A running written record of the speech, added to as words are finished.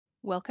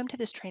Welcome to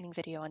this training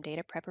video on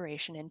data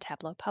preparation in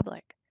Tableau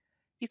Public.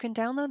 You can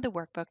download the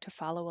workbook to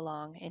follow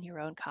along in your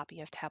own copy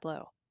of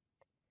Tableau.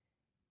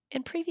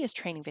 In previous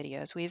training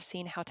videos, we have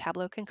seen how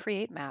Tableau can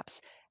create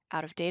maps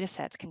out of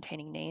datasets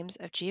containing names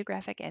of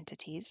geographic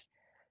entities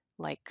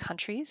like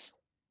countries,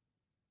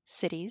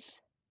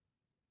 cities,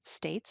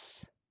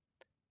 states,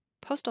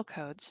 postal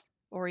codes,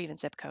 or even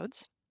zip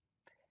codes.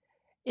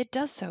 It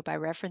does so by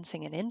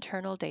referencing an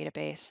internal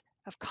database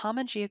of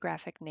common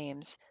geographic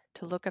names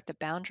to look up the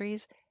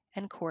boundaries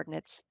and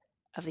coordinates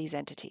of these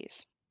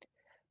entities.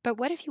 But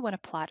what if you want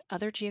to plot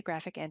other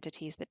geographic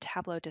entities that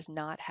Tableau does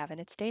not have in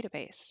its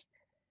database?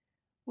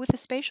 With the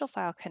Spatial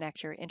file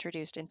connector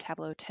introduced in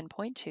Tableau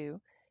 10.2,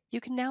 you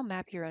can now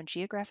map your own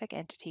geographic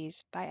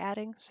entities by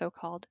adding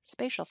so-called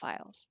spatial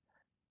files,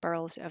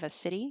 boroughs of a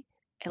city,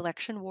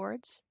 election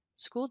wards,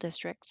 school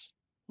districts,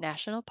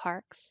 national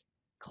parks,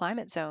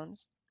 climate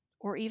zones,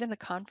 or even the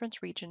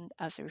conference region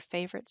of your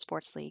favorite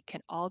sports league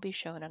can all be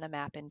shown on a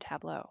map in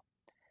Tableau.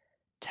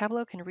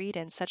 Tableau can read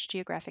in such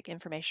geographic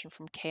information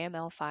from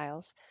KML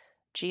files,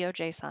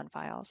 GeoJSON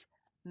files,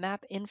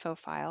 map info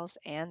files,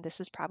 and this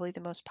is probably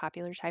the most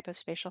popular type of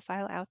spatial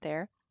file out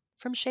there,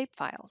 from shape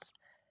files.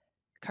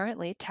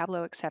 Currently,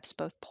 Tableau accepts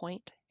both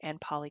point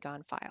and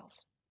polygon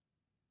files.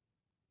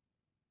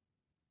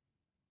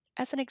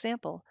 As an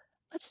example,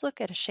 let's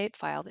look at a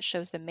shapefile that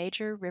shows the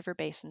major river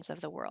basins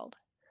of the world.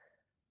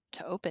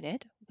 To open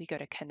it, we go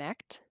to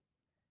Connect,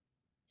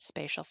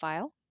 Spatial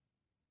File.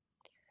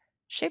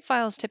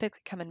 Shapefiles typically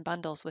come in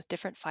bundles with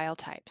different file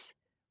types.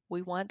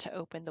 We want to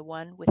open the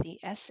one with the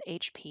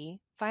SHP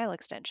file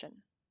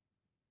extension.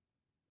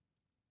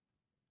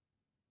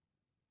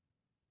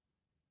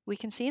 We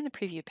can see in the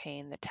preview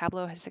pane that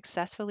Tableau has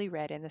successfully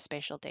read in the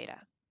spatial data.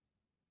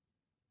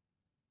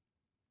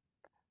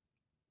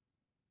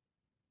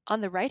 On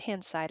the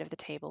right-hand side of the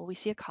table, we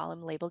see a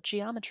column labeled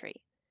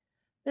Geometry.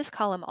 This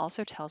column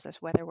also tells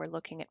us whether we're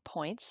looking at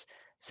points,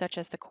 such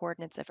as the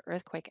coordinates of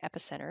earthquake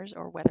epicenters,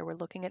 or whether we're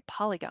looking at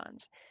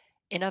polygons,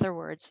 in other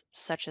words,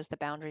 such as the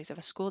boundaries of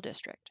a school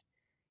district.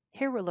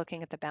 Here we're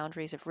looking at the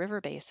boundaries of river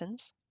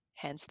basins,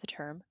 hence the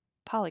term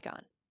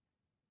polygon.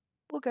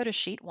 We'll go to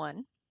Sheet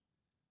 1,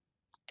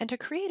 and to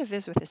create a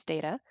viz with this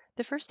data,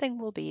 the first thing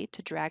will be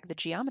to drag the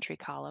Geometry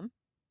column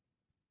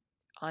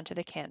onto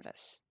the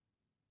canvas.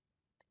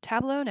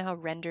 Tableau now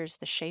renders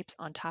the shapes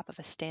on top of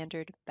a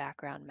standard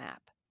background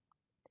map.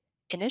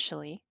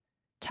 Initially,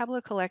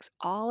 Tableau collects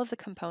all of the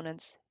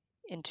components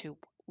into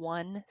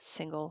one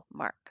single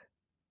mark.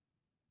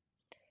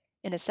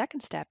 In a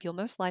second step, you'll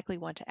most likely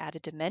want to add a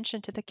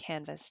dimension to the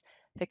canvas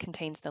that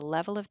contains the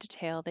level of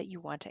detail that you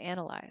want to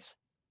analyze.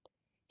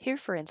 Here,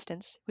 for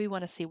instance, we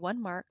want to see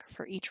one mark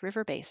for each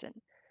river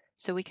basin,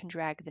 so we can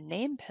drag the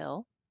name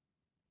pill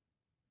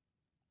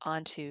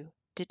onto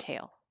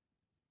Detail.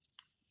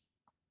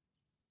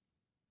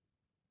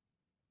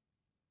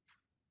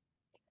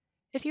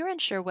 If you're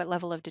unsure what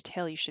level of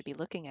detail you should be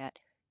looking at,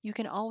 you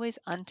can always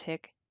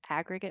untick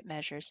Aggregate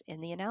Measures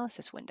in the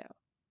Analysis window.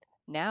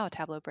 Now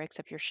Tableau breaks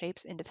up your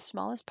shapes into the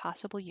smallest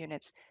possible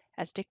units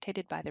as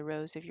dictated by the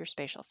rows of your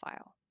spatial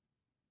file.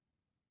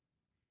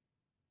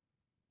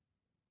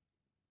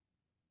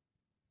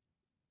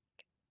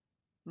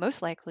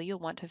 Most likely, you'll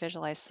want to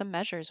visualize some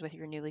measures with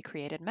your newly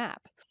created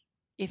map.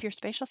 If your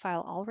spatial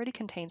file already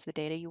contains the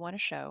data you want to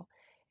show,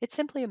 it's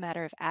simply a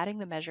matter of adding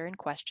the measure in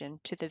question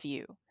to the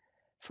view.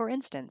 For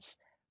instance,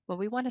 when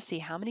we want to see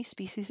how many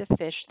species of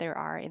fish there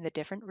are in the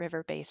different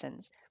river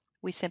basins,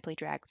 we simply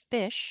drag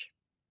fish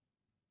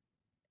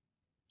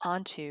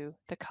onto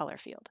the color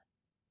field.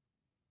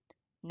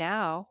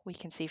 Now we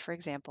can see, for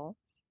example,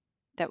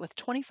 that with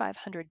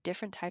 2,500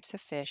 different types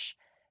of fish,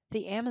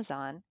 the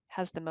Amazon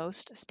has the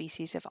most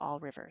species of all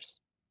rivers.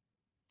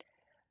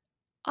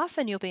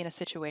 Often you'll be in a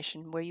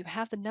situation where you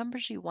have the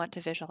numbers you want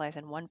to visualize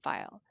in one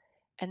file,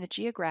 and the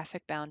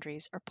geographic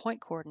boundaries or point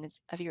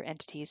coordinates of your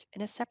entities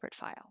in a separate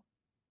file.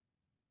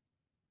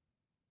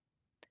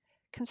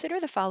 Consider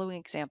the following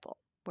example,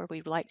 where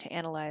we'd like to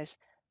analyze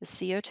the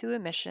CO2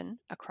 emission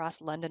across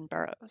London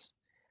boroughs.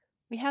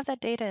 We have that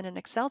data in an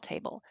Excel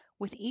table,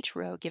 with each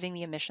row giving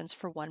the emissions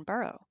for one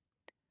borough.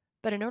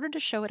 But in order to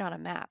show it on a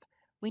map,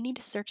 we need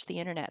to search the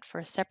internet for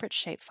a separate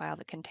shapefile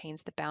that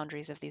contains the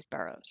boundaries of these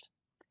boroughs.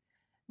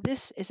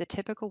 This is a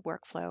typical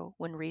workflow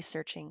when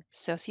researching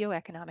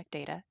socioeconomic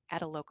data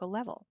at a local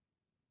level.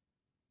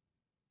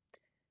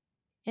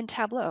 In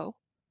Tableau,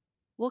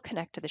 we'll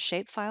connect to the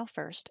shapefile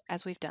first,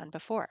 as we've done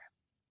before.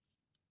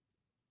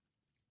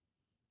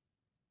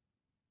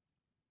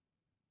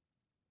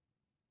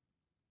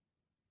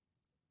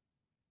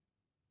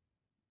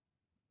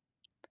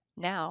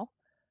 Now,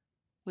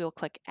 we'll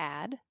click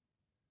Add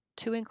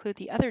to include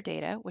the other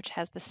data, which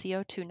has the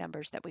CO2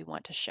 numbers that we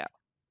want to show.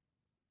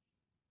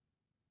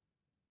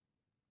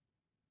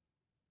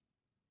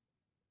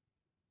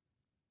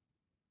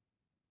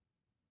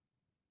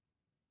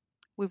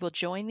 We will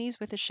join these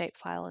with the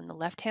shapefile on the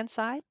left-hand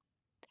side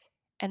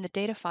and the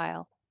data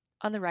file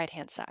on the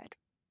right-hand side.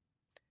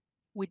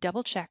 We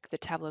double-check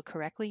that Tableau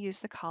correctly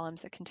used the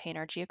columns that contain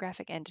our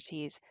geographic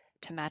entities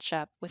to match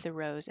up with the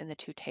rows in the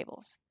two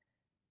tables.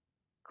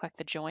 Click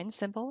the Join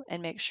symbol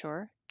and make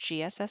sure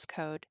GSS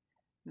code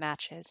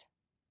matches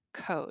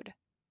code.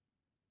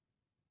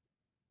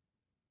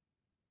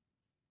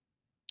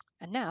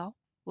 And now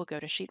we'll go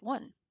to Sheet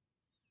 1.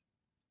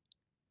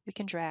 We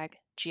can drag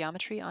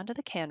geometry onto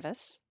the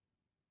canvas,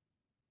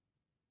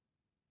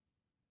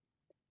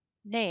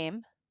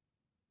 name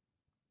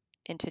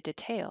into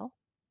detail,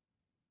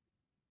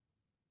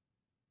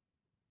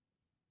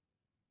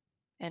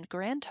 and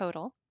grand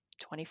total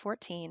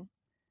 2014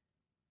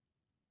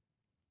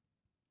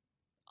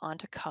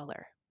 onto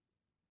color.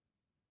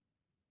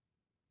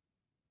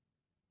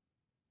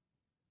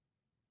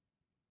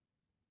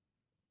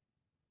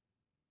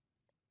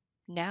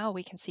 Now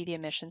we can see the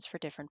emissions for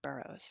different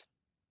boroughs.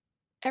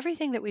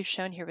 Everything that we've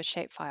shown here with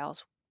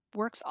shapefiles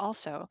works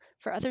also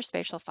for other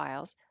spatial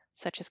files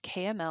such as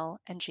KML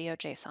and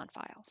GeoJSON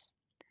files.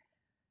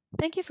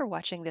 Thank you for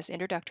watching this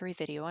introductory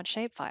video on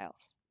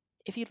shapefiles.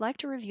 If you'd like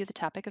to review the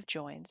topic of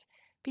joins,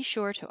 be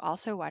sure to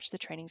also watch the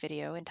training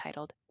video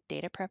entitled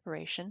Data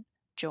Preparation,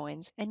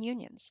 Joins, and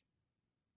Unions.